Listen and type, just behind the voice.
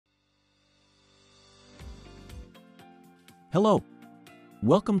Hello,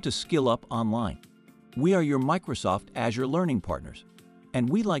 welcome to SkillUp Online. We are your Microsoft Azure learning partners, and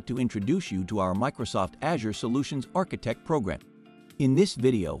we'd like to introduce you to our Microsoft Azure Solutions Architect program. In this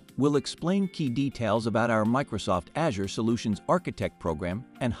video, we'll explain key details about our Microsoft Azure Solutions Architect program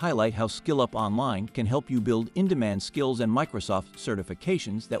and highlight how SkillUp Online can help you build in-demand skills and Microsoft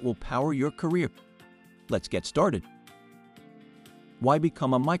certifications that will power your career. Let's get started. Why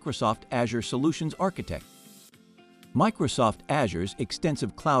become a Microsoft Azure Solutions Architect? Microsoft Azure's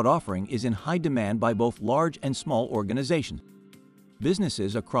extensive cloud offering is in high demand by both large and small organizations.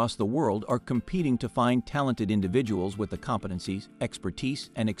 Businesses across the world are competing to find talented individuals with the competencies,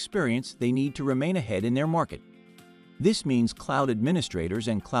 expertise, and experience they need to remain ahead in their market. This means cloud administrators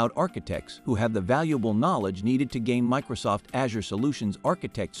and cloud architects who have the valuable knowledge needed to gain Microsoft Azure Solutions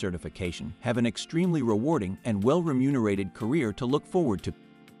Architect certification have an extremely rewarding and well-remunerated career to look forward to.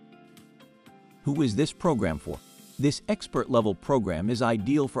 Who is this program for? This expert-level program is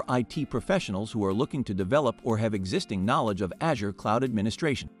ideal for IT professionals who are looking to develop or have existing knowledge of Azure cloud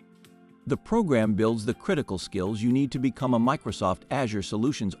administration. The program builds the critical skills you need to become a Microsoft Azure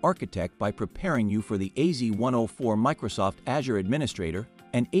Solutions Architect by preparing you for the AZ-104 Microsoft Azure Administrator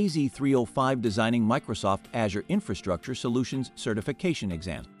and AZ-305 Designing Microsoft Azure Infrastructure Solutions certification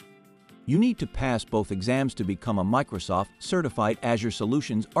exams. You need to pass both exams to become a Microsoft Certified Azure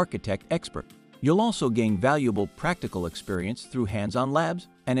Solutions Architect expert. You'll also gain valuable practical experience through hands-on labs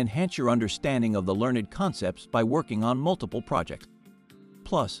and enhance your understanding of the learned concepts by working on multiple projects.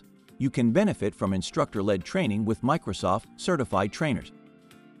 Plus, you can benefit from instructor-led training with Microsoft certified trainers.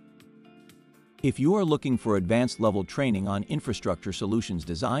 If you are looking for advanced-level training on infrastructure solutions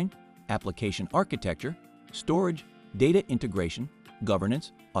design, application architecture, storage, data integration,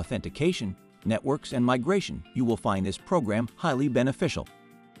 governance, authentication, networks, and migration, you will find this program highly beneficial.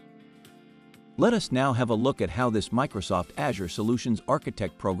 Let us now have a look at how this Microsoft Azure Solutions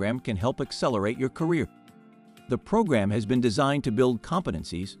Architect program can help accelerate your career. The program has been designed to build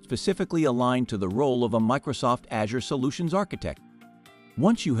competencies specifically aligned to the role of a Microsoft Azure Solutions Architect.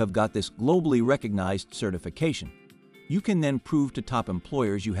 Once you have got this globally recognized certification, you can then prove to top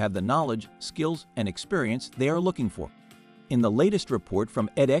employers you have the knowledge, skills, and experience they are looking for. In the latest report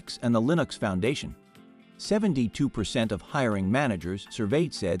from edX and the Linux Foundation, 72% of hiring managers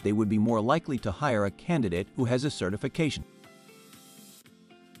surveyed said they would be more likely to hire a candidate who has a certification.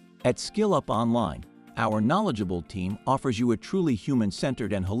 At SkillUp Online, our knowledgeable team offers you a truly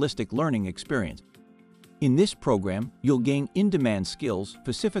human-centered and holistic learning experience. In this program, you'll gain in-demand skills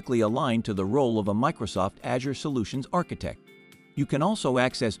specifically aligned to the role of a Microsoft Azure Solutions Architect. You can also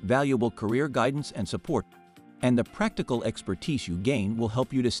access valuable career guidance and support, and the practical expertise you gain will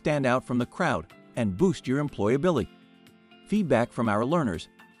help you to stand out from the crowd and boost your employability. Feedback from our learners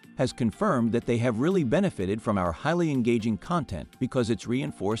has confirmed that they have really benefited from our highly engaging content because it's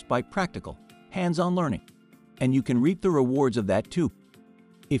reinforced by practical, hands-on learning, and you can reap the rewards of that too.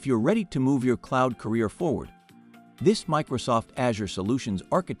 If you're ready to move your cloud career forward, this Microsoft Azure Solutions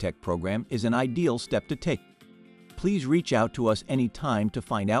Architect program is an ideal step to take. Please reach out to us anytime to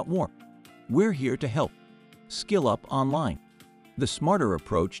find out more. We're here to help. SkillUp Online, the smarter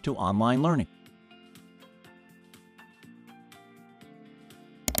approach to online learning.